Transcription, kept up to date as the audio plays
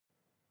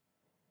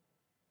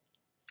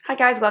Hi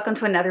guys, welcome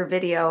to another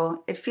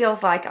video. It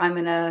feels like I'm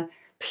in a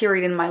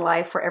period in my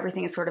life where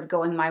everything is sort of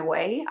going my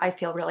way. I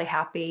feel really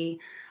happy.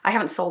 I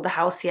haven't sold the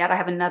house yet. I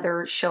have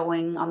another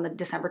showing on the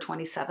December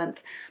 27th.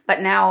 But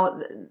now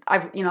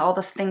I've, all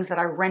those things that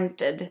I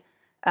rented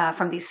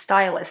from these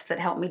stylists that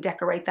helped me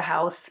decorate the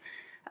house.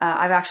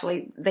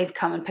 They've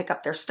come and pick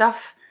up their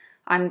stuff.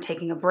 I'm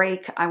taking a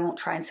break. I won't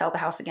try and sell the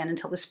house again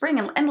until the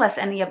spring unless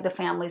any of the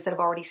families that have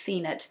already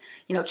seen it,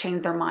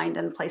 change their mind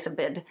and place a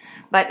bid.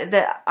 But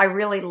I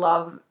really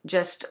love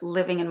just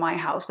living in my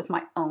house with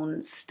my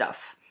own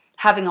stuff.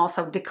 Having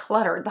also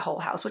decluttered the whole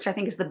house, which I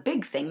think is the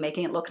big thing,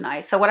 making it look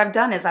nice. So what I've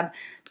done is I've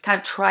kind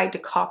of tried to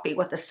copy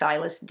what the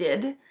stylist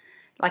did,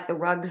 like the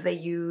rugs they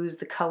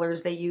used, the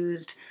colors they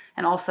used,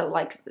 and also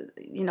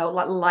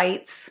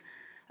lights.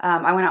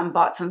 I went out and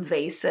bought some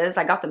vases.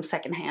 I got them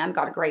secondhand,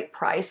 got a great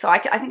price. So I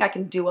think I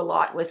can do a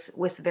lot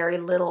with very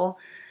little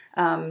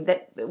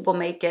that will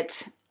make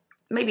it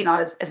maybe not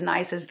as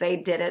nice as they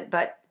did it,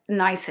 but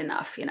nice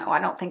enough. I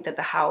don't think that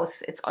the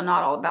house, it's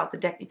not all about the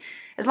deck.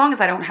 As long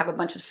as I don't have a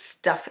bunch of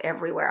stuff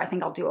everywhere, I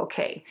think I'll do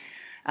okay.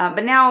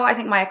 But now I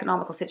think my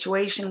economical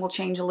situation will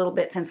change a little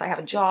bit since I have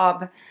a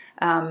job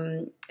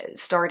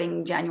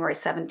starting January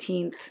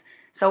 17th.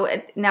 So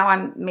now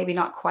I'm maybe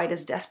not quite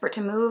as desperate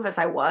to move as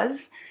I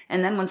was.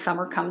 And then when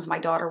summer comes, my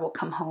daughter will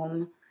come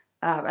home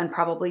and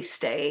probably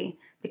stay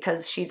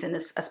because she's in a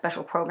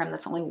special program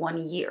that's only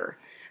 1 year.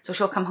 So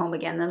she'll come home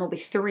again. Then there'll be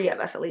 3 of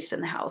us at least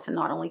in the house and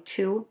not only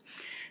 2.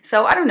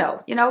 So I don't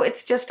know.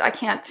 It's just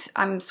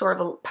I'm sort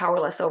of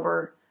powerless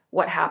over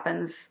what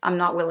happens. I'm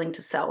not willing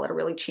to sell at a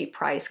really cheap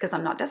price because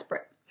I'm not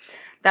desperate.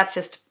 That's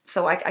just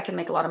so I can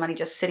make a lot of money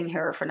just sitting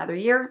here for another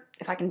year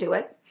if I can do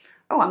it.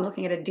 Oh, I'm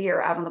looking at a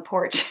deer out on the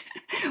porch.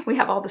 We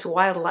have all this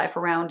wildlife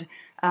around.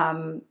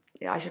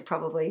 I should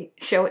probably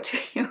show it to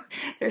you.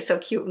 They're so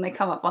cute when they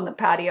come up on the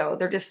patio.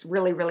 They're just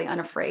really, really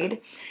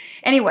unafraid.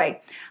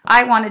 Anyway,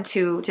 I wanted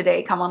to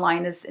today come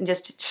online and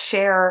just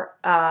share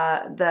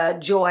the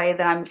joy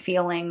that I'm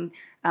feeling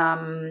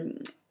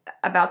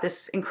about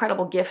this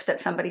incredible gift that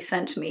somebody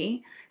sent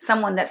me.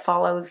 Someone that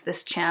follows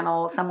this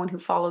channel, someone who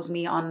follows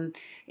me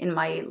in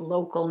my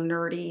local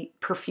nerdy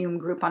perfume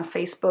group on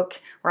Facebook,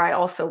 where I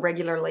also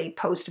regularly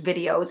post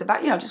videos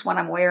about, just what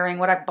I'm wearing,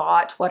 what I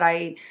bought, what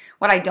I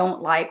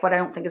don't like, what I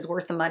don't think is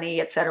worth the money,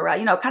 etc.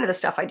 Kind of the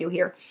stuff I do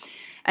here.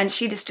 And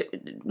she just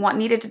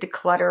needed to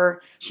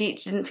declutter. She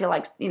didn't feel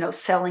like,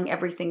 selling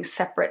everything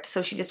separate.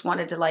 So she just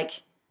wanted to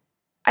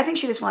I think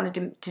she just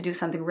wanted to do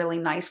something really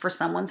nice for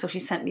someone. So she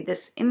sent me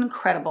this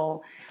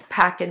incredible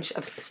package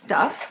of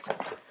stuff,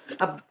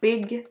 a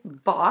big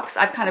box.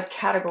 I've kind of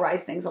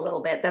categorized things a little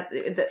bit.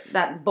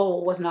 That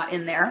bowl was not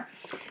in there.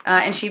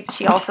 And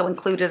she also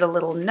included a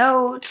little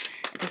note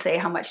to say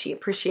how much she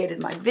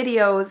appreciated my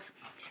videos.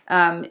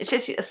 It's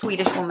just a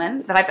Swedish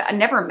woman that I've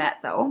never met,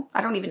 though. I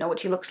don't even know what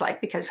she looks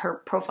like because her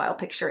profile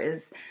picture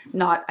is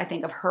not, I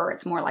think, of her.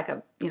 It's more like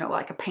a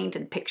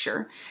painted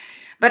picture.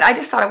 But I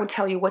just thought I would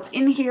tell you what's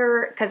in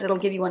here because it'll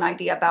give you an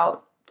idea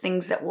about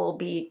things that will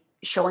be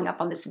showing up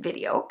on this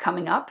video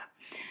coming up.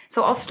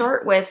 So I'll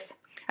start with,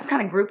 I've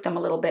kind of grouped them a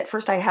little bit.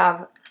 First I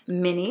have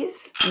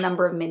minis, a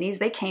number of minis.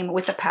 They came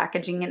with the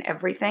packaging and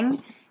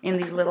everything in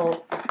these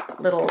little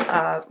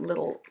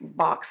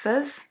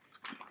boxes.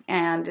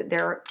 And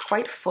they're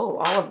quite full,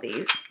 all of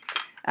these.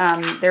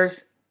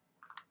 There's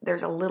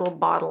a little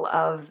bottle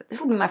of,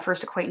 this will be my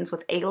first acquaintance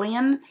with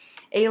Alien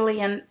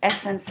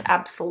Essence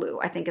Absolue,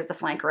 I think is the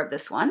flanker of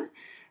this one.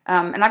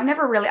 And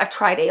I've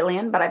tried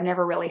Alien, but I've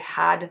never really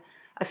had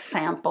a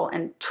sample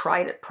and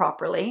tried it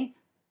properly.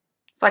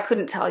 So I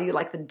couldn't tell you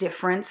the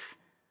difference.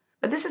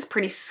 But this is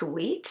pretty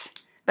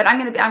sweet. But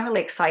I'm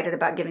really excited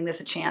about giving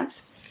this a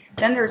chance.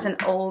 Then there's an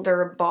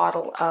older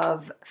bottle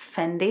of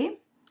Fendi.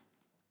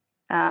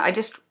 I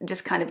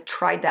just kind of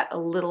tried that a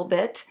little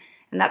bit.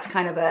 And that's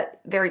kind of a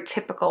very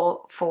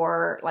typical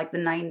for the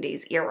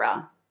 90s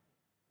era,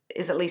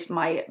 is at least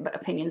my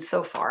opinion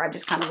so far. I've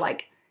just kind of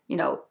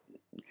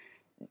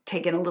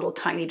taken a little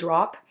tiny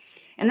drop.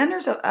 And then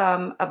there's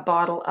a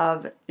bottle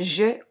of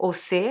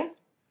EAUX,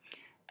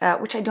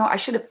 which I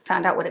should have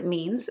found out what it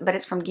means, but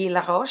it's from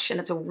Laroche, and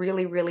it's a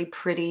really, really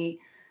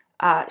pretty,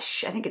 I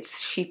think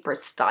it's chypre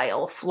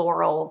style,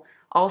 floral,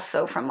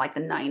 also from the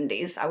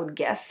 90s, I would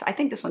guess. I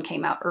think this one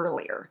came out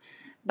earlier,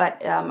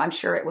 but I'm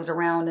sure it was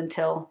around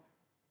until,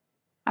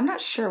 I'm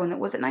not sure when it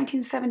was,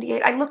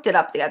 1978? I looked it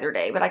up the other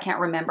day, but I can't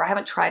remember. I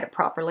haven't tried it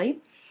properly.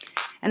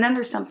 And then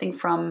there's something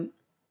from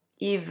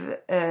Yves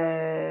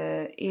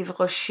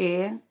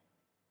Rocher.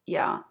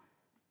 Yeah.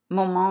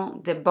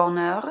 Moment de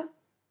Bonheur.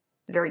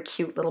 Very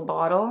cute little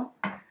bottle.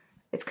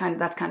 That's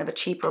kind of a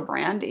cheaper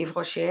brand, Yves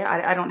Rocher.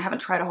 I haven't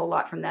tried a whole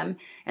lot from them.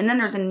 And then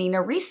there's a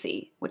Nina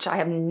Ricci, which I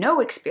have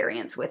no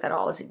experience with at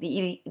all. It's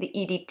the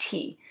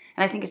EDT.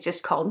 And I think it's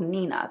just called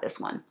Nina, this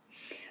one.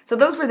 So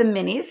those were the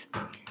minis.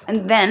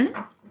 And then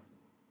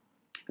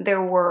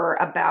there were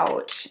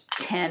about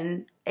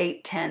 10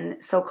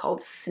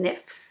 so-called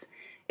sniffs.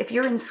 If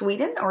you're in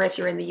Sweden or if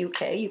you're in the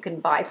UK, you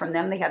can buy from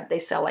them. They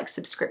sell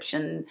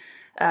subscription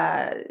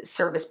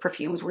service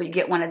perfumes where you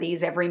get one of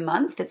these every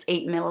month. It's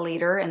 8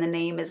 milliliter and the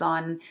name is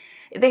on,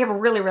 they have a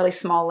really, really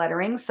small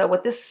lettering. So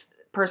what this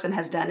person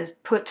has done is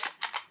put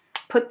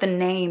the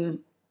name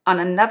on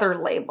another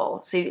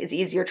label so it's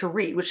easier to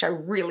read, which I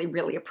really,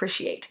 really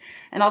appreciate.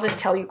 And I'll just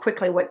tell you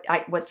quickly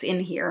what's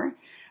in here,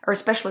 or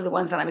especially the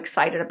ones that I'm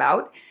excited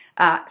about.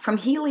 From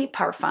Heeley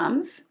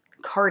Parfums,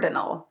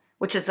 Cardinal,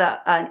 which is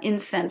an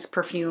incense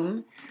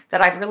perfume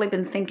that I've really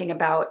been thinking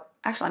about.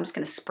 Actually, I'm just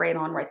going to spray it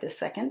on right this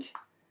second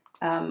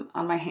on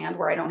my hand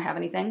where I don't have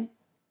anything.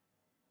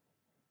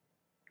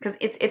 Because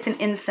it's an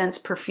incense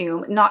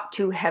perfume, not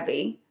too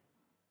heavy.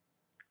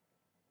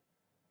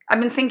 I've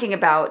been thinking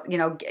about, you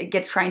know,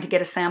 trying to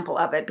get a sample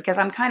of it because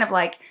I'm kind of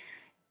like,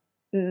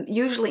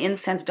 usually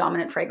incense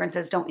dominant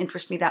fragrances don't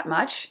interest me that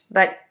much,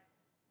 but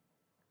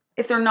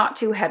if they're not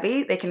too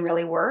heavy, they can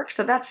really work.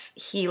 So that's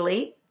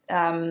Heeley,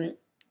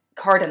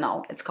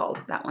 Cardinal, it's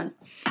called, that one.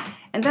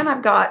 And then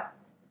I've got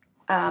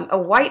a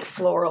white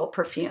floral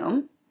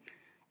perfume,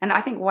 and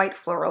I think white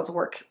florals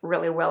work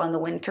really well in the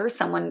winter.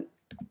 Someone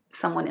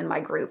in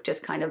my group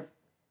just kind of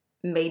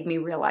made me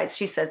realize,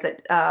 she says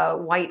that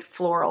white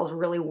florals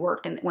really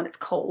work when it's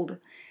cold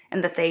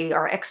and that they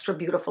are extra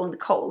beautiful in the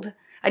cold.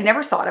 I'd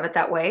never thought of it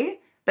that way,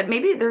 but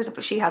maybe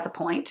she has a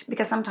point,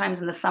 because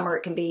sometimes in the summer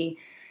it can be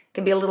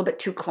a little bit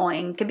too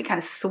cloying, can be kind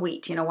of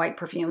sweet, you know, white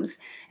perfumes.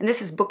 And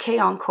this is Bouquet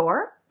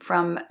Encore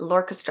from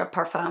L'Orchestre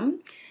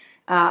Parfum.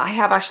 I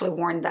have actually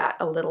worn that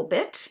a little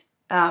bit.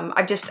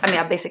 I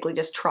basically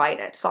just tried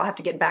it, so I'll have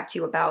to get back to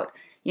you about,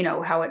 you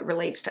know, how it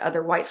relates to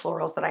other white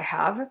florals that I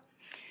have.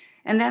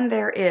 And then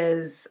there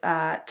is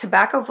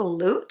Tobacco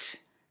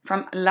Volute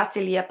from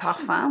L'Atelier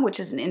Parfum, which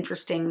is an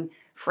interesting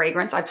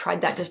fragrance. I've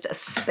tried that just a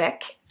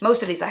speck.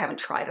 Most of these I haven't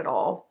tried at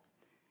all.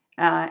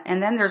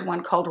 And then there's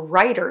one called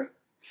Writer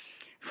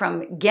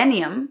from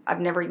Genyum. I've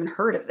never even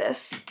heard of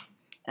this.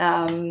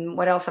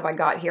 What else have I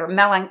got here?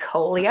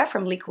 Melancolia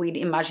from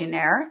Liquide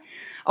Imaginaires.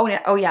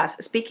 Oh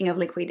yes, speaking of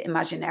Liquide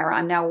Imaginaires,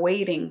 I'm now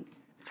waiting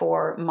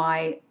for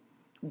my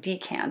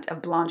decant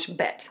of Blanche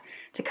Bête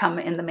to come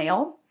in the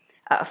mail.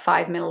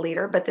 5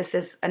 milliliter, but this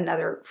is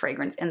another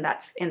fragrance from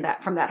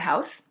that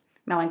house,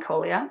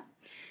 Melancolia.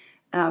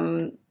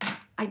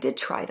 I did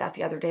try that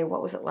the other day.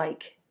 What was it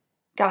like?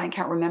 God, I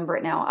can't remember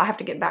it now. I'll have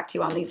to get back to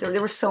you on these.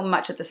 There was so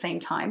much at the same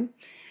time.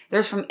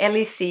 There's from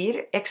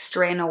Élisire,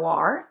 Extrait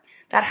Noir.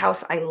 That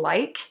house I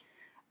like.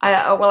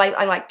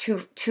 I like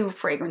two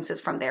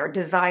fragrances from there,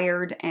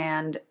 Desired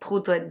and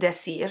Poudre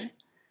Désir.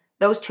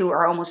 Those two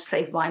are almost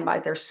safe blind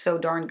buys. They're so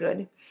darn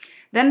good.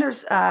 Then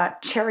there's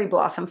Cherry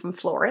Blossom from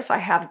Floris. I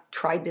have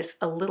tried this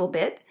a little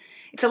bit.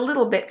 It's a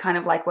little bit kind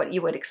of like what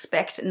you would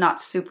expect, not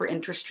super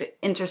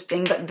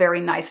interesting, but very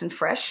nice and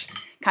fresh,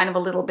 kind of a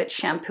little bit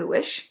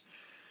shampoo-ish.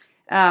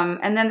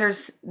 And then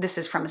this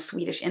is from a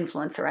Swedish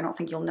influencer. I don't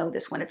think you'll know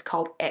this one. It's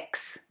called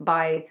X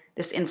by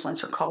this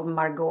influencer called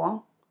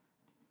Margot,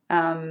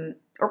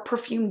 or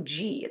Perfume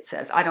G, it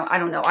says. I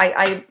don't know.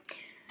 I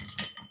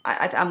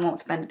won't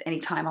spend any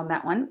time on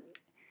that one.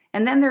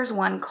 And then there's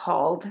one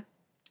called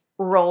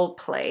Role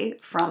Play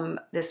from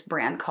this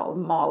brand called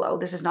Malo.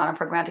 This is not on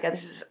Fragrantica.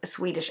 This is a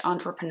Swedish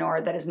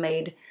entrepreneur that is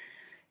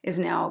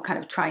now kind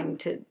of trying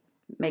to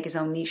make his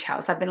own niche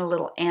house. I've been a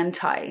little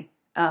anti.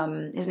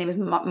 His name is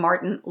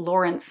Martin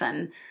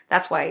Lorentzen.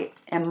 That's why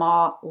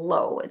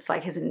Malo. It's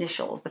like his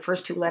initials, the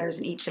first 2 letters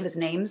in each of his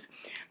names.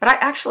 But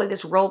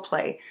this Role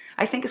Play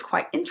I think is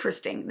quite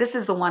interesting. This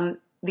is the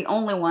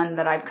only one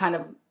that I've kind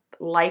of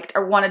liked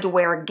or wanted to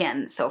wear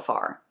again so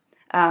far.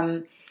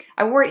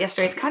 I wore it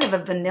yesterday. It's kind of a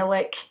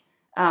vanillic.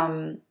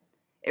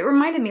 It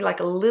reminded me like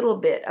a little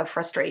bit of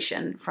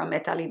Frustration from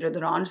État Libre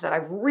d'Orange that I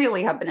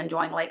really have been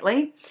enjoying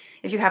lately.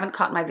 If you haven't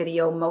caught my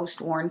video, Most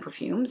Worn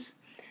Perfumes,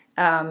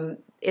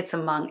 it's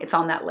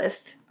on that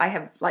list. I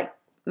have like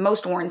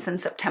most worn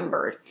since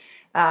September.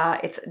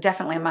 It's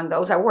definitely among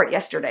those. I wore it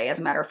yesterday, as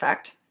a matter of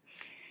fact.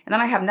 And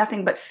then I have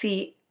Nothing But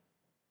Sea.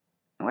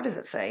 What does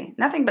it say?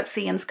 Nothing But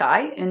Sea and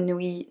Sky in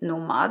Nuit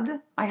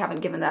Nomade. I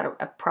haven't given that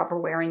a proper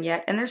wearing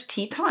yet. And there's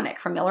Tea Tonic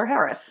from Miller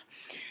Harris.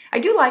 I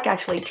do like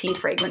actually tea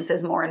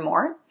fragrances more and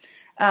more.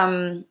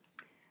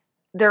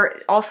 There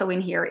also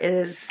in here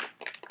is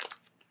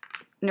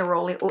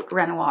Neroli Haute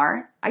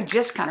Renoir. I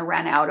just kind of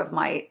ran out of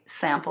my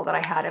sample that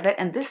I had of it.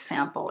 And this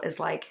sample is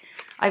like,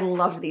 I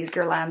love these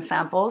Guerlain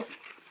samples.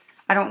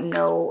 I don't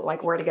know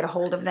like where to get a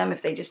hold of them,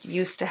 if they just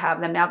used to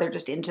have them. Now they're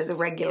just into the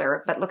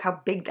regular, but look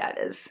how big that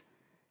is.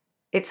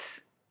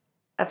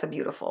 That's a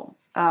beautiful.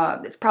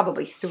 It's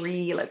probably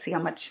 3. Let's see how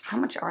much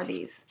are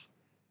these?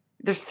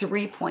 They're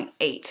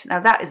 3.8.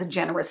 Now that is a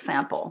generous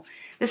sample.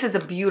 This is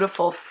a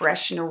beautiful,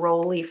 fresh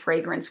neroli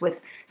fragrance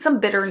with some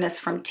bitterness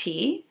from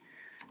tea.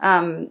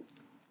 I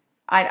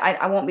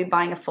won't be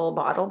buying a full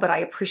bottle, but I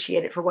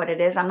appreciate it for what it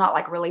is. I'm not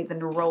like really the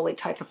neroli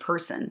type of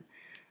person.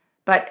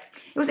 But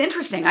it was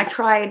interesting. I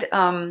tried,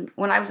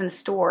 when I was in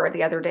store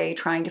the other day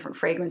trying different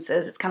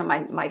fragrances, it's kind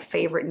of my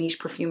favorite niche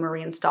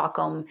perfumery in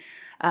Stockholm.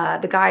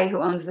 The guy who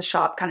owns the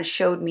shop kind of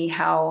showed me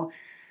how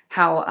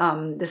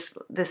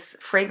this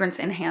fragrance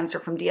enhancer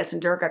from DS &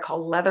 Durga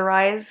called Leather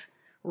Eyes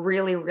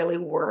really, really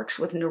works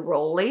with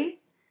neroli.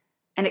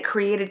 And it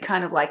created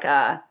kind of like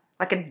a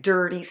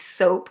dirty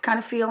soap kind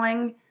of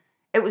feeling.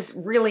 It was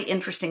really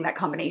interesting, that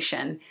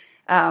combination.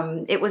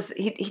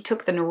 He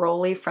took the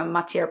neroli from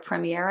Matière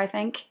Première, I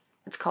think.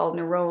 It's called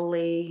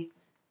neroli.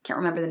 Can't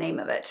remember the name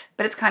of it,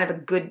 but it's kind of a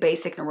good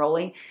basic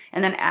neroli,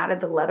 and then added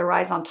the leather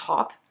eyes on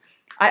top.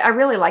 I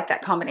really like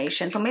that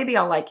combination, so maybe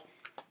I'll like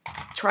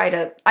try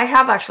to. I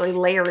have actually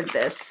layered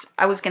this.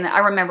 I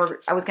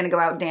remember I was gonna go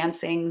out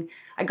dancing.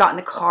 I got in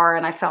the car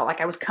and I felt like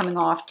I was coming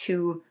off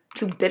too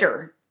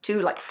bitter,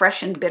 too like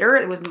fresh and bitter.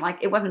 It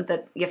wasn't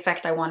the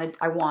effect I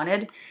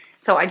wanted.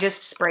 So I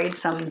just sprayed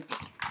some.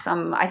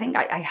 I think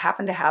I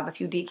happened to have a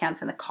few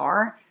decants in the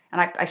car,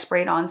 and I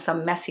sprayed on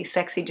some Messy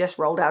Sexy Just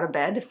Rolled Out of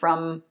Bed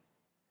from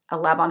a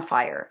Lab on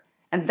Fire.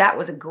 And that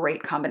was a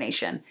great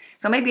combination.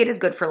 So maybe it is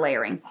good for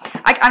layering.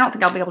 I don't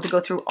think I'll be able to go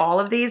through all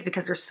of these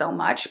because there's so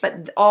much,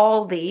 but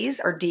all these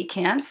are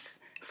decants,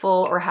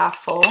 full or half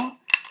full.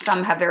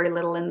 Some have very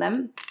little in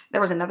them.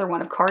 There was another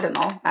one of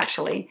Cardinal,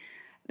 actually.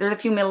 There's a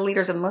few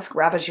milliliters of Musc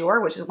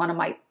Ravageur, which is one of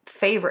my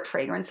favorite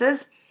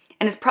fragrances.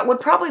 And would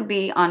probably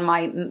be on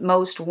my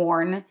most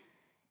worn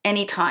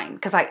anytime,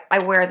 because I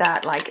wear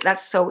that, like,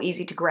 that's so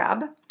easy to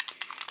grab.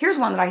 Here's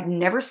one that I'd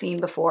never seen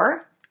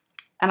before,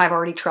 and I've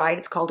already tried.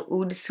 It's called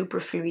Oud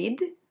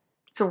Superfluide.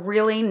 It's a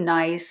really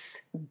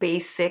nice,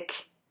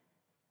 basic,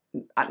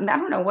 I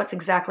don't know what's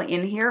exactly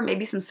in here,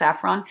 maybe some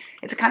saffron.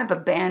 It's a kind of a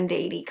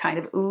band-aidy kind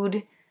of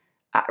oud.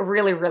 I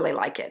really, really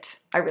like it.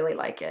 I really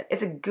like it.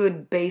 It's a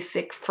good,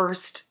 basic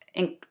first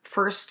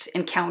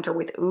encounter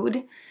with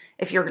oud.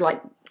 If you're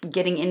like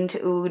getting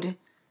into oud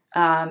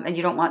and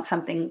you don't want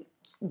something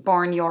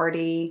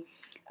barnyardy,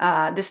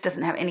 this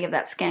doesn't have any of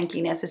that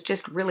skankiness. It's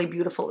just really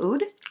beautiful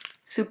oud.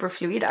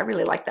 Superfluide. I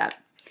really like that.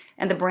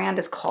 And the brand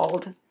is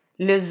called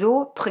Les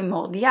Eaux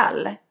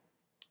Primordiales.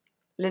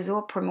 Les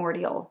Eaux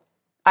Primordiales.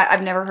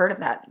 I've never heard of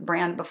that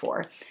brand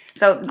before.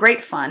 So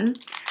great fun.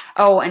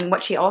 Oh, and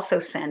what she also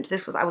sent,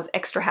 I was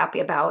extra happy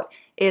about,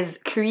 is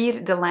Cuir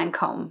de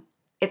Lancôme.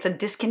 It's a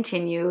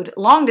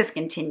long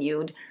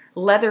discontinued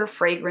leather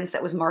fragrance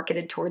that was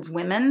marketed towards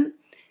women.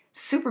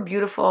 Super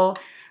beautiful.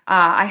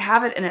 I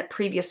have it in a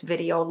previous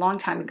video a long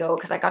time ago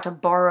because I got to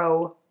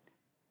borrow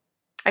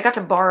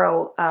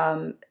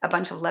a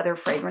bunch of leather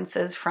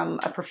fragrances from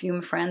a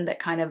perfume friend that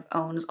kind of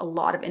owns a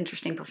lot of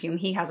interesting perfume.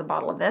 He has a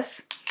bottle of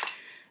this.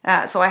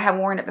 So I have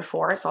worn it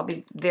before, so I'll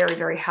be very,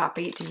 very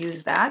happy to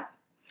use that.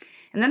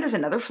 And then there's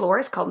another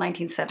florist called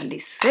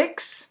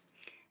 1976.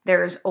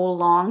 There's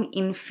Wulong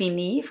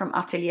Infini from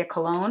Atelier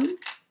Cologne.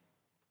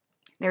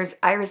 There's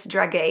Iris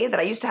Draguet that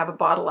I used to have a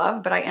bottle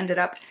of, but I ended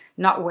up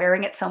not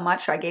wearing it so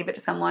much, so I gave it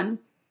to someone.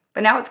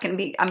 But now it's going to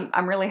be,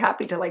 I'm really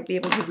happy to like be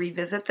able to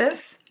revisit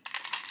this.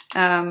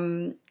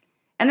 And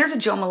there's a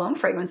Jo Malone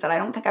fragrance that I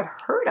don't think I've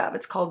heard of.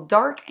 It's called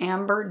Dark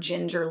Amber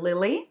Ginger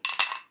Lily.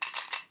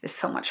 It's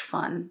so much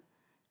fun.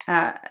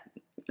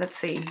 Let's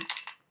see.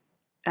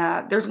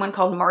 There's one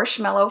called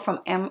Marshmallow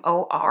from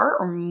MOR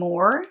or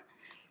More.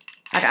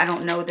 I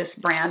don't know this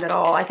brand at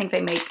all. I think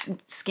they make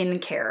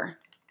skincare.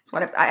 That's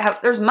what I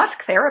have. There's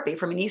Musk Therapy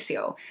from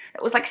Initio.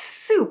 It was like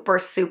super,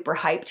 super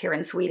hyped here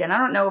in Sweden. I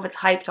don't know if it's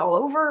hyped all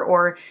over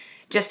or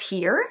just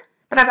here,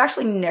 but I've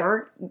actually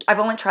I've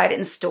only tried it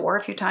in store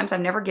a few times. I've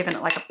never given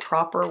it like a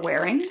proper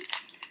wearing.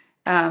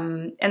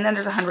 And then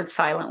there's 100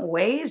 Silent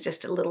Ways,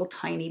 just a little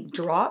tiny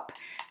drop.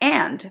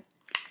 And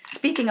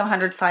speaking of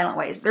 100 Silent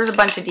Ways, there's a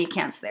bunch of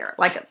decants there,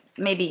 like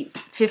maybe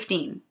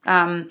 15.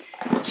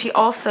 She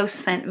also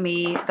sent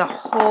me the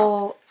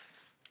whole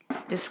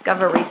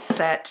Discovery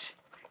set.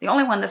 The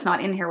only one that's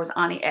not in here was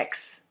Ani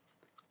X,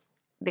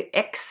 the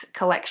X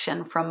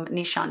collection from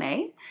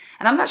Nishane.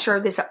 And I'm not sure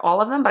if these are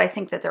all of them, but I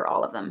think that they're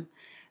all of them.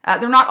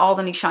 They're not all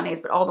the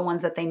Nishanes, but all the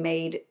ones that they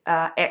made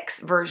X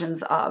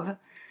versions of.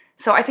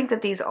 So I think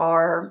that these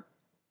are,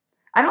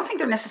 I don't think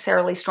they're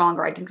necessarily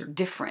stronger. I think they're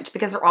different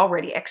because they're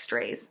already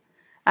extrays.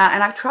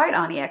 And I've tried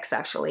Ani X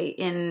actually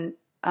in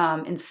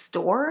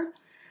store.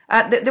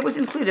 That was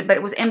included, but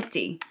it was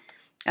empty.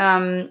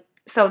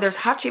 So there's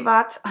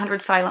Hacivat,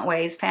 100 Silent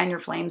Ways, Fan Your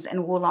Flames,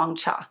 and Wulong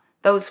Cha.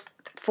 Those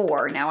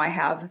 4 now I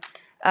have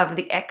of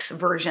the X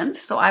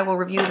versions. So I will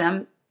review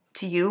them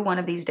to you one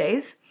of these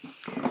days.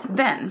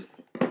 Then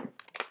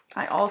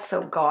I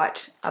also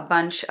got a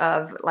bunch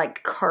of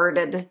like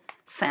carded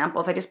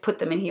samples. I just put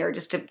them in here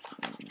just to,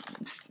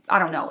 I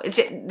don't know.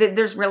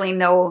 There's really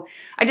no,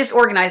 I just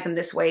organized them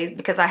this way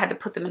because I had to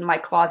put them in my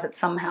closet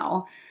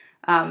somehow.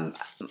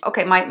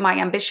 Okay, my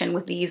ambition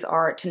with these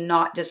are to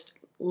not just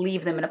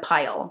leave them in a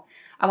pile.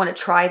 I want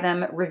to try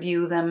them,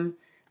 review them,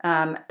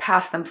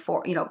 pass them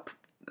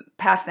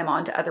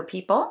on to other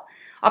people.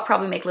 I'll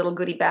probably make little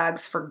goodie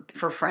bags for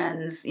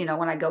friends,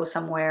 when I go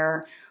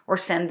somewhere, or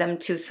send them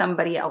to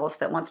somebody else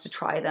that wants to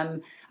try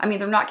them. I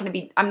mean, I'm not going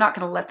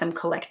to let them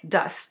collect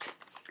dust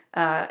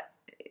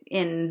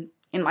in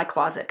my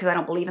closet because I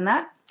don't believe in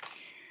that.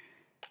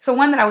 So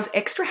one that I was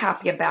extra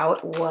happy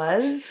about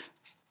was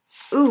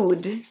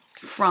Oud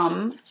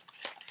from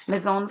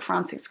Maison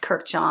Francis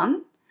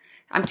Kurkdjian.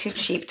 I'm too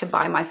cheap to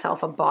buy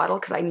myself a bottle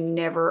because I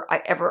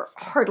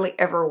hardly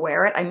ever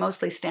wear it. I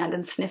mostly stand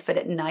and sniff it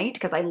at night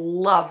because I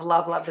love,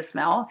 love, love the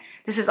smell.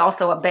 This is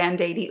also a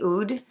Band-Aid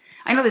oud.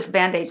 I know this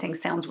Band-Aid thing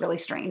sounds really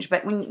strange,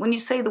 but when you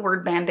say the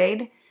word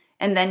Band-Aid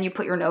and then you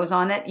put your nose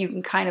on it, you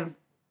can kind of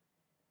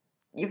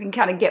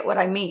get what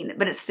I mean,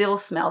 but it still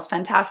smells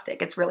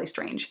fantastic. It's really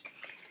strange.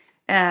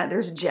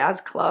 There's Jazz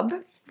Club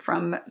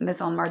from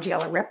Maison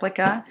Margiela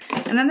Replica.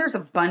 And then there's a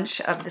bunch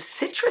of the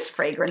citrus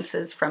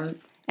fragrances from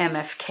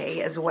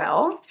MFK as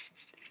well.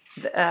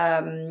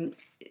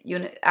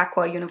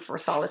 Aqua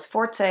Universalis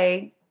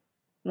Forte,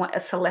 a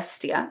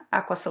Celestia,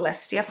 Aqua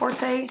Celestia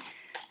Forte.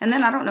 And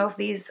then I don't know if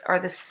these are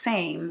the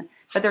same,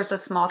 but there's a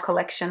small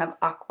collection of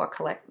I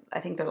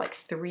think there are like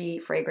 3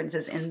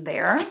 fragrances in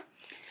there.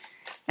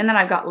 And then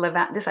I've got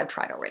this I've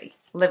tried already.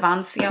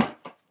 Levancia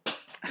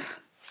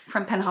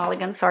from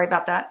Penhaligon's, sorry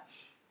about that.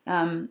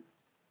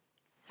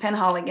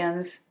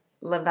 Penhaligon's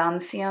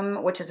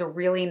Levancium, which is a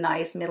really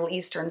nice Middle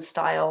Eastern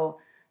style,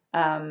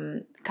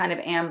 kind of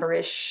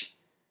amberish,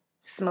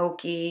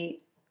 smoky,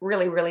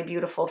 really, really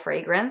beautiful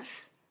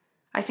fragrance.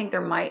 I think it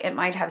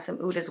might have some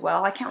oud as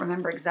well. I can't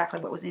remember exactly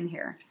what was in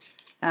here.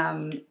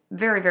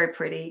 Very, very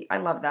pretty. I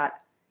love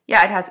that.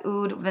 Yeah, it has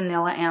oud,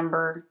 vanilla,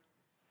 amber,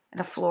 and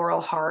a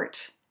floral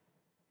heart,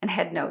 and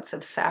head notes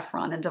of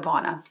saffron and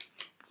davana.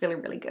 Really,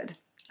 really good.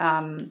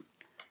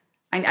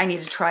 I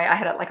need to try. I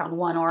had it like on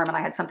one arm and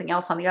I had something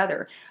else on the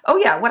other. Oh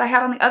yeah, what I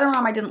had on the other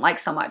arm I didn't like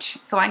so much.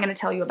 So I'm going to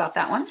tell you about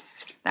that one.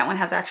 That one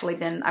has actually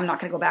been, I'm not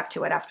going to go back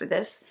to it after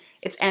this.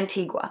 It's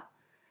Antigua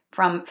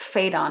from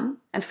Phaedon.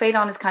 And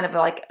Phaedon is kind of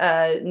like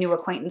a new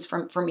acquaintance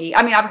for me.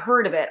 I mean, I've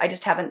heard of it. I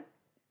just haven't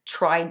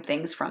tried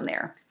things from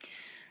there.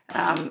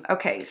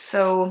 Okay,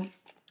 so,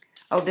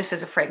 this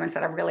is a fragrance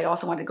that I really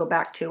also wanted to go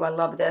back to. I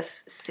love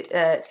this.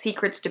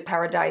 Secrets du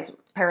Paradis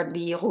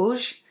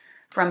Rouge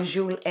from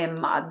Jules et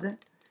Mad.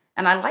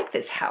 And I like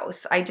this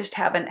house. I just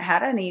haven't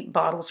had any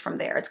bottles from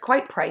there. It's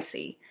quite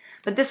pricey.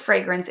 But this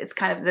fragrance, it's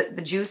kind of,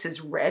 the juice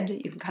is red.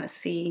 You can kind of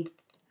see,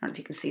 I don't know if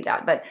you can see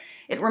that, but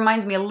it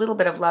reminds me a little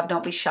bit of Love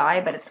Don't Be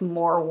Shy, but it's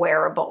more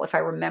wearable if I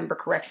remember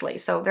correctly.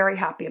 So very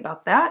happy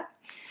about that.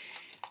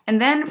 And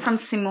then from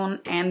Simone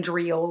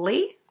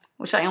Andrioli,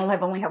 which I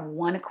only have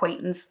one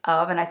acquaintance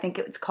of, and I think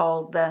it's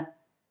called the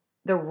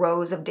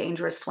Rose of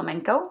Dangerous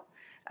Flamenco,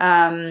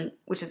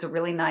 which is a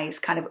really nice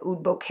kind of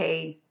oud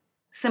bouquet,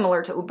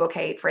 similar to oud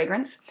bouquet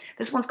fragrance.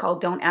 This one's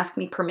called Don't Ask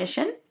Me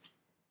Permission.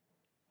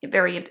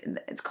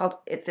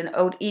 It's an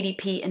Oud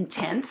EDP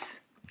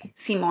Intense.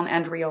 Simone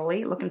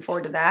Andrioli, looking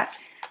forward to that.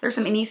 There's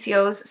some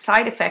Inicios.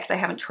 Side Effect I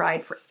haven't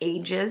tried for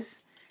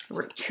ages. There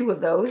were 2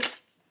 of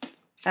those.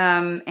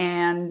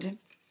 And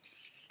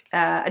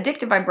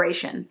Addictive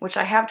Vibration, which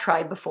I have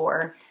tried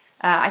before.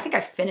 I think I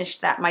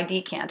finished my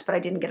decant, but I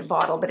didn't get a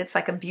bottle. But it's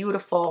like a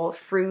beautiful,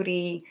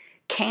 fruity,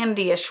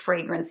 candy-ish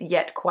fragrance,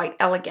 yet quite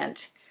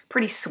elegant.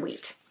 Pretty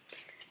sweet.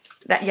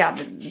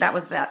 That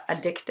was that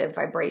Addictive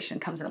Vibration.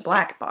 Comes in a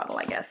black bottle,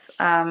 I guess.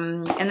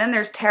 And then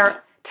there's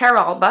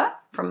Teralba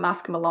from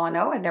Masque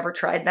Milano. I've never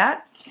tried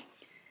that.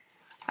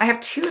 I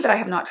have 2 that I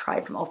have not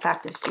tried from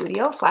Olfactive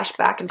Studio.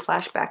 Flashback and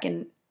Flashback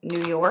in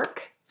New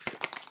York.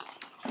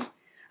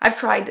 I've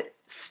tried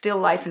Still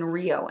Life in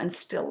Rio and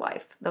Still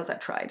Life. Those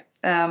I've tried.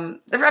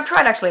 I've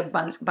tried actually a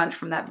bunch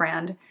from that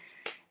brand.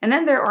 And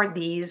then there are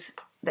these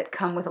that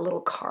come with a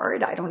little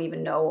card. I don't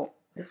even know.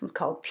 This one's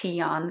called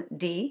Tian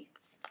D.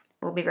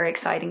 It will be very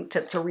exciting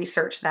to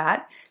research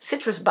that.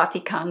 Citrus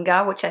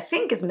Batikanga, which I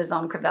think is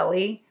Maison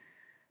Crivelli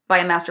by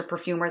a master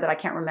perfumer that I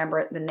can't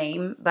remember the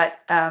name. But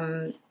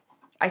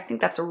I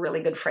think that's a really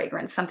good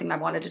fragrance, something I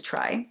wanted to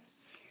try.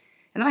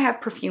 And then I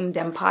have Perfume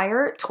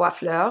d'Empire, Trois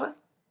Fleurs.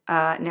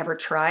 Never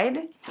tried.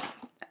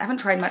 I haven't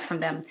tried much from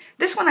them.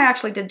 This one I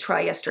actually did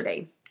try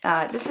yesterday.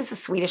 This is a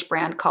Swedish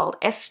brand called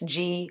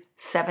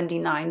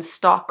SG79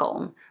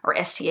 Stockholm, or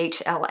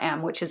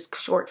STHLM, which is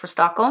short for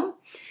Stockholm,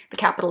 the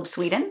capital of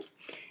Sweden,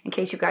 in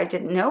case you guys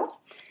didn't know.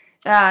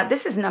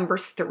 This is number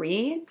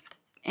 3,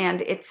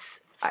 and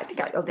it's,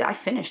 I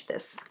finished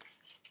this.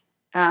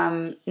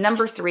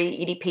 Number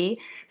 3 EDP.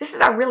 This is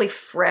a really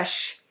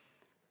fresh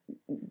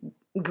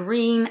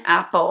green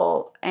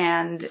apple,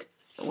 and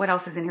what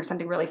else is in here?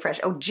 Something really fresh.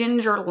 Oh,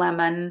 ginger,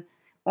 lemon,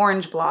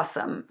 orange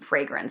blossom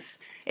fragrance.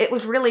 It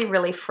was really,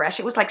 really fresh.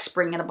 It was like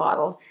spring in a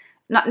bottle.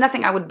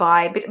 Nothing I would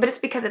buy, but it's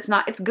because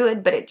it's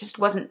good, but it just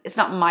wasn't, it's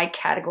not my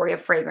category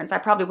of fragrance. I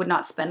probably would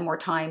not spend more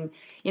time,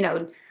 I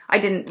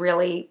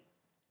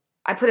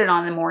put it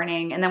on in the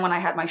morning, and then when I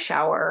had my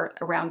shower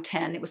around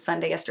 10, it was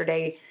Sunday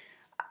yesterday,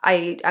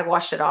 I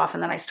washed it off,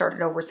 and then I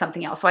started over with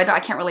something else. So I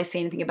can't really say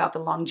anything about the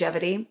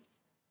longevity.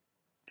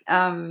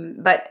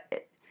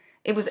 But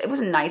it was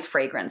a nice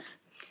fragrance.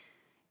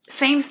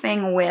 Same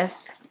thing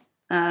with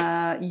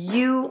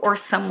You or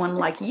Someone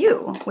Like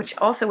You, which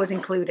also was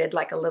included,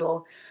 like a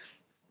little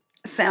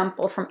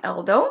sample from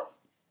Eldo.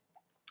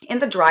 In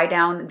the dry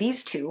down,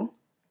 these 2,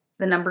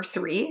 the number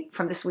 3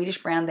 from the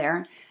Swedish brand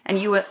there, and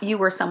You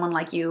or Someone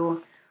Like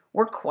You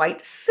were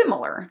quite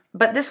similar.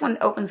 But this one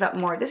opens up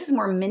more. This is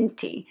more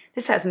minty.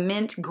 This has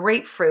mint,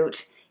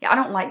 grapefruit, Yeah,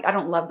 I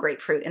don't love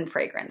grapefruit in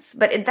fragrance,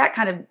 but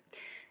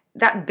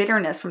that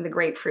bitterness from the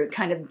grapefruit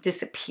kind of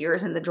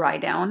disappears in the dry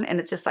down, and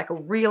it's just like a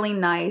really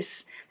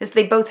nice,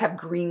 they both have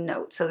green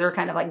notes, so they're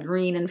kind of like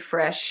green and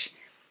fresh,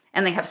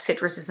 and they have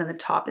citruses in the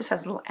top. This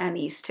has a little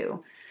anise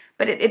too.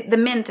 But the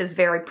mint is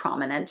very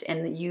prominent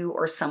in you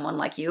or someone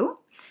like you.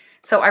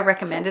 So I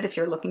recommend it if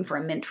you're looking for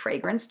a mint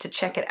fragrance to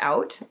check it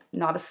out.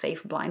 Not a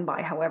safe blind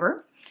buy,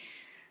 however.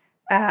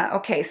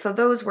 Okay, so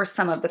those were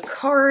some of the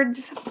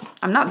cards.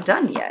 I'm not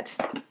done yet.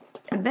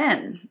 And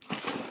then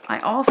I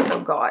also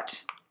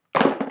got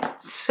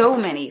so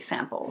many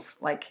samples,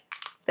 like,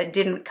 that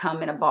didn't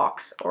come in a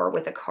box or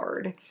with a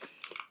card,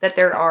 that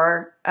there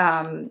are,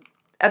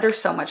 there's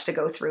so much to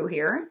go through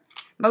here.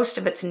 Most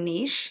of it's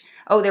niche.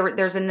 Oh,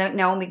 there's a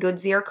Naomi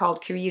Goodsir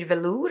called Cuir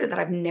Velour that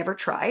I've never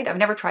tried. I've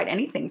never tried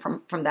anything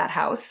from that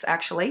house,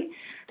 actually.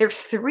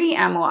 There's 3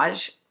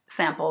 Amouage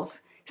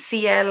samples,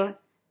 Ciel,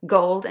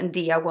 Gold, and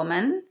Dia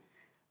Woman.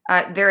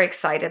 Very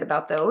excited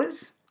about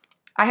those.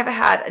 I have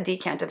had a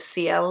decant of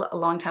Ciel a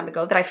long time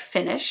ago that I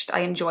finished. I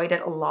enjoyed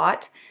it a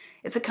lot.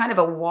 It's a kind of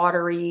a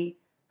watery,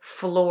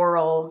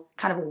 floral,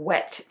 kind of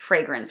wet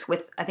fragrance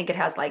with, I think it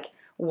has like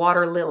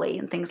water lily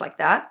and things like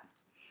that.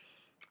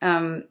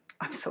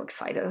 I'm so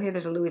excited. Oh, here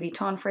there's a Louis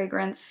Vuitton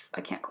fragrance.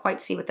 I can't quite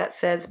see what that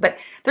says, but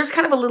there's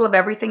kind of a little of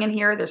everything in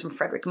here. There's some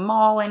Frederic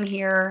Malle in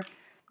here.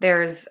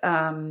 There's,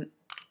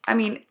 I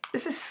mean,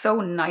 this is so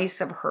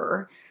nice of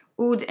her.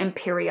 Oud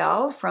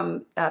Imperial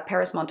from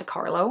Paris Monte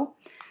Carlo.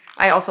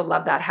 I also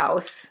love that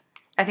house.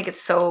 I think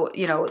it's so,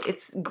 you know,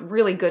 it's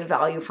really good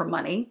value for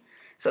money.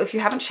 So if you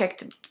haven't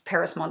checked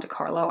Paris Monte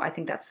Carlo, I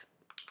think that's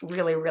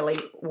really, really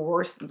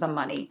worth the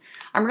money.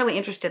 I'm really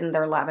interested in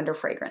their lavender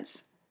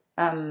fragrance.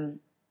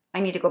 I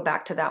need to go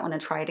back to that one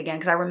and try it again,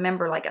 because I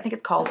remember, like, I think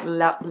it's called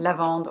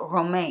Lavande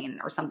Romaine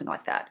or something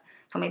like that.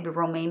 So maybe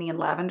Romanian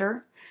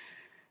lavender.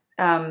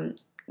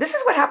 This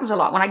is what happens a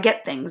lot when I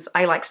get things.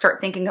 I like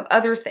start thinking of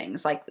other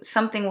things, like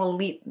something will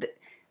lead,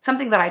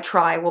 something that I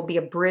try will be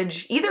a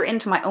bridge either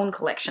into my own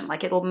collection,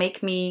 like it'll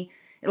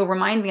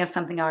remind me of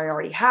something I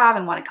already have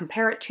and want to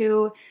compare it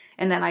to,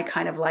 and then I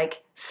kind of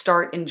like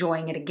start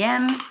enjoying it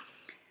again,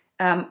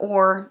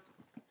 or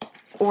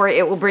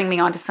it will bring me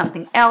on to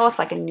something else,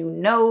 like a new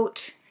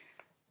note.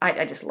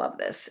 I just love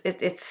this.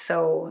 It's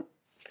so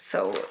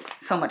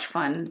much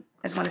fun.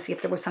 I just want to see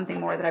if there was something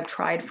more that I've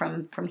tried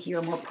from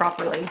here more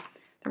properly.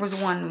 There was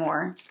one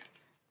more.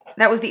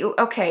 That was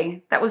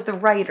the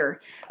writer.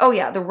 Oh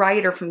yeah, the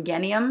writer from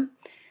Genyum.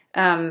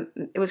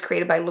 It was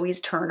created by Louise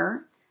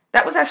Turner.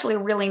 That was actually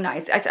really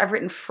nice. I've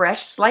written fresh,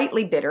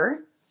 slightly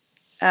bitter,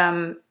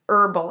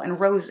 herbal, and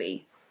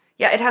rosy.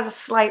 Yeah, it has a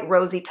slight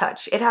rosy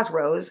touch. It has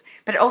rose,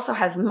 but it also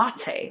has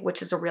mate,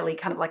 which is a really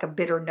kind of like a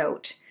bitter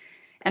note.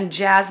 And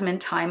jasmine,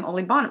 thyme,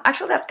 olibanum.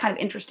 Actually, that's kind of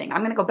interesting. I'm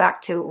going to go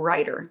back to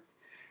writer,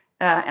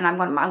 and I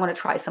want to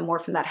try some more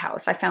from that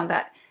house. I found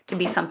that to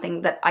be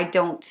something that I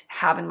don't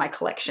have in my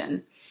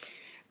collection.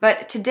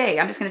 But today,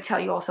 I'm just going to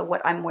tell you also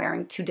what I'm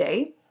wearing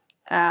today.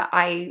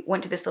 I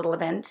went to this little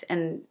event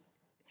and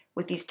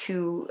with these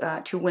two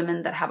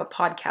women that have a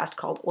podcast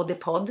called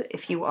Odepod.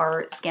 If you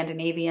are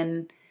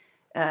Scandinavian,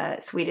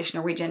 Swedish,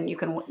 Norwegian,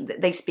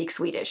 they speak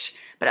Swedish.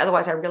 But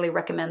otherwise, I really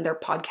recommend their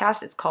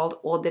podcast. It's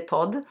called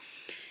Odepod.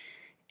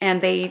 And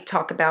they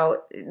talk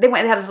about, they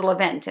had this little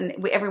event,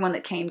 and everyone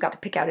that came got to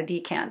pick out a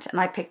decant. And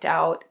I picked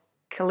out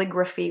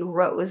Calligraphy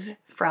Rose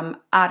from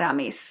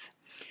Aramis,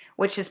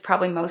 which is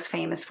probably most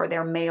famous for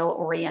their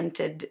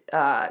male-oriented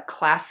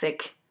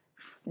classic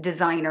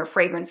designer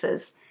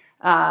fragrances.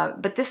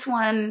 But this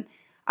one,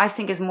 I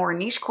think, is more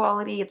niche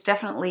quality. It's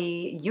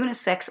definitely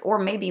unisex, or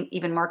maybe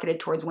even marketed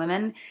towards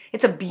women.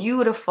 It's a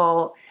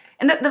beautiful,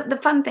 and the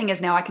fun thing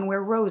is now I can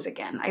wear rose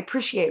again. I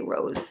appreciate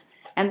rose.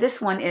 And this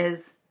one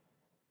is,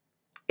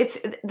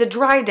 the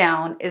dry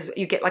down is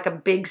you get like a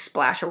big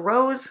splash of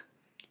rose,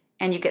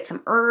 and you get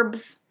some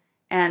herbs,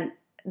 and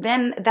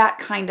then that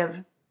kind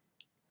of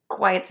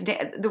quiets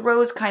down. The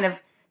rose kind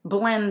of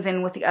blends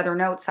in with the other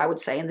notes, I would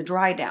say, in the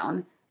dry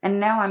down. And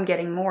now I'm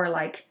getting more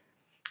like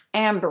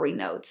ambery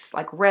notes,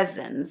 like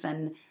resins,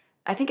 and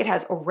I think it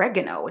has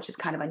oregano, which is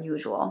kind of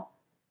unusual.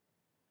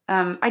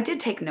 I did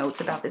take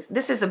notes about this.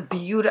 This is a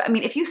beautiful, I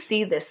mean, if you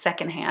see this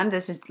secondhand,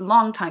 this is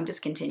long time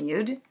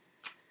discontinued.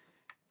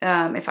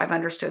 If I've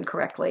understood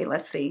correctly.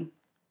 Let's see.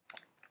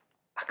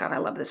 Oh God, I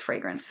love this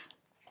fragrance.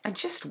 I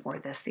just wore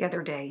this the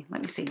other day.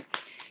 Let me see.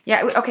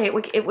 Yeah, okay,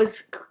 it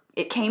was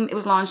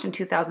launched in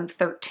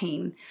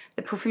 2013.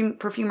 The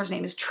perfumer's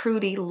name is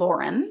Trudy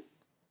Loren,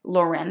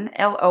 Loren.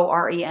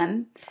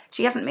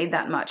 She hasn't made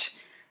that much.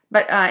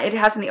 But it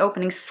has in the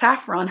opening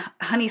saffron,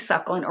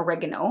 honeysuckle, and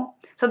oregano.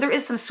 So there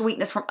is some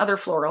sweetness from other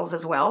florals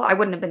as well. I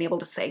wouldn't have been able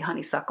to say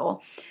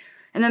honeysuckle.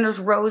 And then there's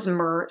rose,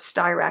 myrrh,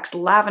 styrax,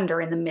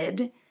 lavender in the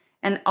mid,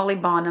 and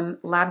olibanum,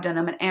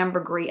 labdanum, and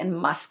ambergris, and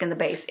musk in the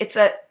base. It's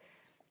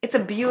a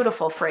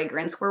beautiful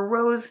fragrance where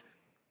rose,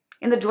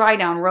 in the dry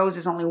down, rose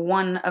is only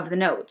one of the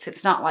notes.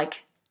 It's not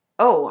like,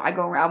 oh,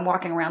 I'm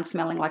walking around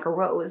smelling like a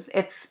rose.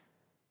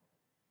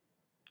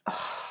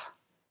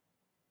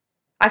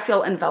 I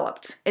feel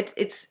enveloped.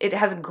 It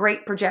has a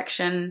great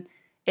projection.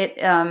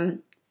 It,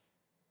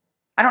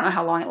 I don't know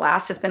how long it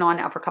lasts. It's been on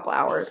now for a couple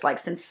hours, like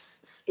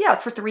since, yeah,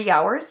 for 3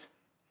 hours.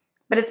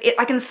 But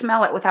I can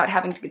smell it without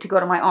having to go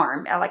to my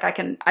arm. Like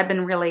I've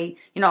been really,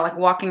 you know, like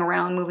walking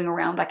around, moving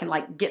around, I can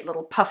like get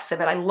little puffs of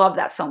it. I love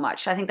that so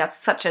much. I think that's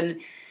such an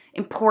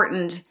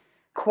important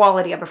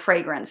quality of a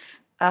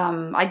fragrance.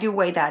 I do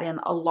weigh that in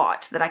a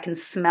lot, that I can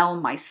smell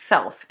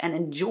myself and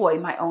enjoy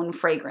my own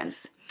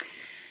fragrance.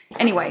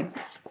 Anyway,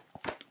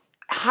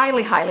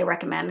 highly, highly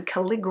recommend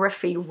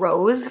Calligraphy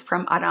Rose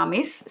from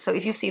Aramis. So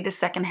if you see this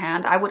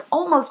secondhand, I would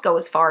almost go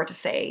as far to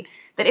say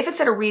that if it's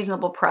at a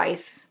reasonable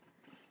price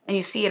and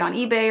you see it on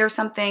eBay or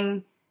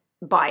something,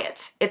 buy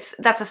it.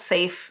 That's a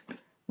safe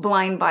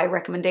blind buy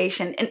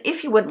recommendation. And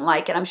if you wouldn't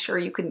like it, I'm sure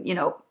you can, you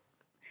know,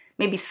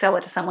 maybe sell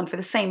it to someone for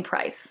the same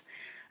price.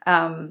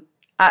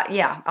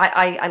 Yeah,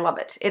 I love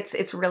it.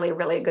 It's really,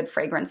 really a good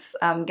fragrance.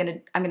 I'm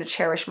gonna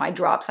cherish my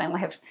drops. I only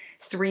have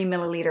 3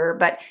 milliliter,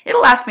 but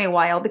it'll last me a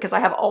while because I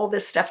have all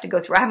this stuff to go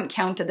through. I haven't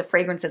counted the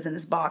fragrances in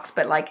this box,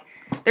 but like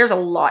there's a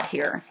lot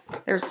here.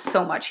 There's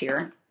so much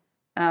here.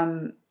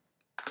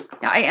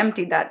 I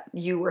emptied that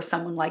You or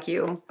Someone Like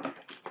You.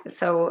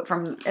 So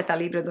from État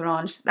Libre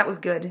d'Orange, that was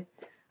good.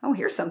 Oh,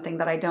 here's something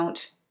that I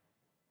don't.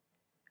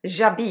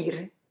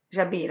 Jabir,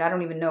 I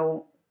don't even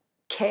know.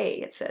 K,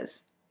 it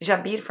says.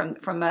 Jabir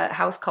from a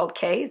house called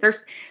K.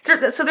 There's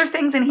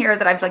things in here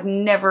that I've like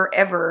never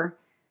ever.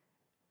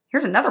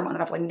 Here's another one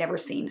that I've like never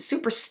seen.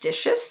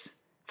 Superstitious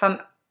from.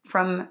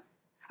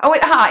 Oh,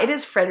 it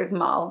is Frederic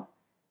Malle,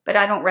 but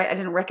I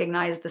didn't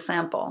recognize the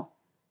sample.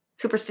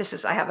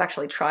 Superstitious I have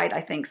actually tried,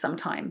 I think,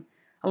 sometime,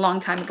 a long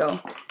time ago.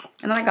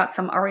 And then I got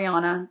some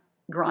Ariana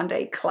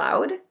Grande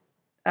Cloud.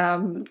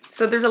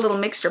 So there's a little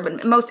mixture,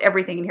 but most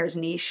everything in here is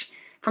niche.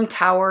 From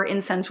Tower,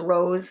 Incense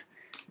Rose.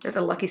 There's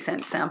a Lucky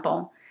Scent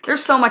sample.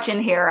 There's so much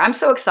in here. I'm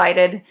so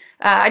excited.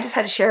 I just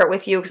had to share it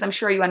with you because I'm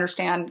sure you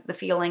understand the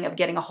feeling of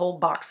getting a whole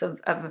box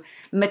of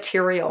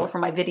material for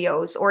my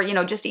videos, or, you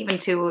know, just even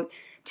to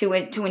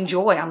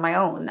enjoy on my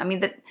own. I mean,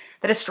 that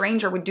a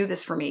stranger would do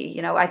this for me.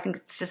 You know, I think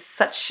it's just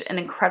such an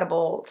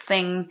incredible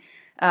thing.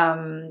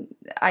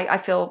 I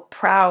feel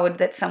proud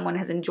that someone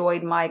has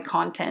enjoyed my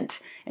content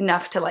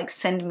enough to like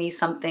send me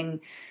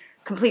something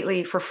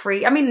completely for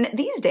free. I mean,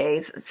 these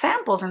days,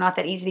 samples are not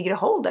that easy to get a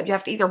hold of. You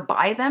have to either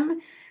buy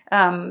them.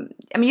 I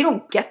mean, you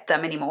don't get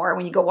them anymore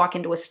when you go walk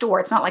into a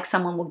store. It's not like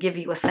someone will give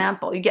you a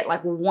sample. You get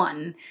like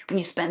one when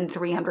you spend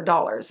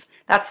 $300.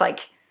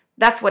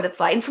 That's what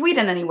it's like. In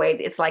Sweden, anyway,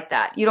 it's like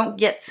that. You don't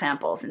get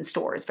samples in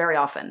stores very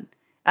often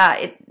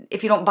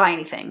if you don't buy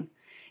anything.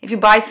 If you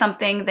buy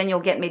something, then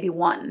you'll get maybe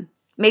one.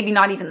 Maybe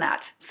not even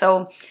that.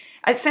 So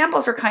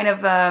samples are kind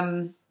of...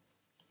 and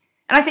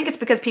I think it's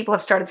because people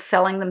have started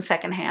selling them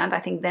secondhand. I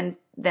think then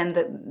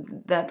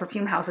the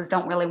perfume houses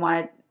don't really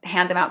want to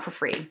hand them out for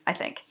free, I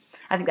think.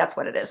 I think that's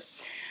what it is.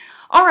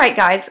 All right,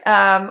 guys.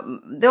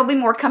 There'll be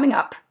more coming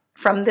up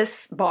from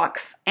this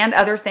box and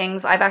other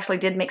things. I've actually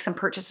did make some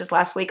purchases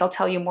last week. I'll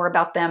tell you more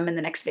about them in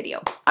the next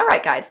video. All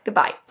right, guys.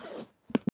 Goodbye.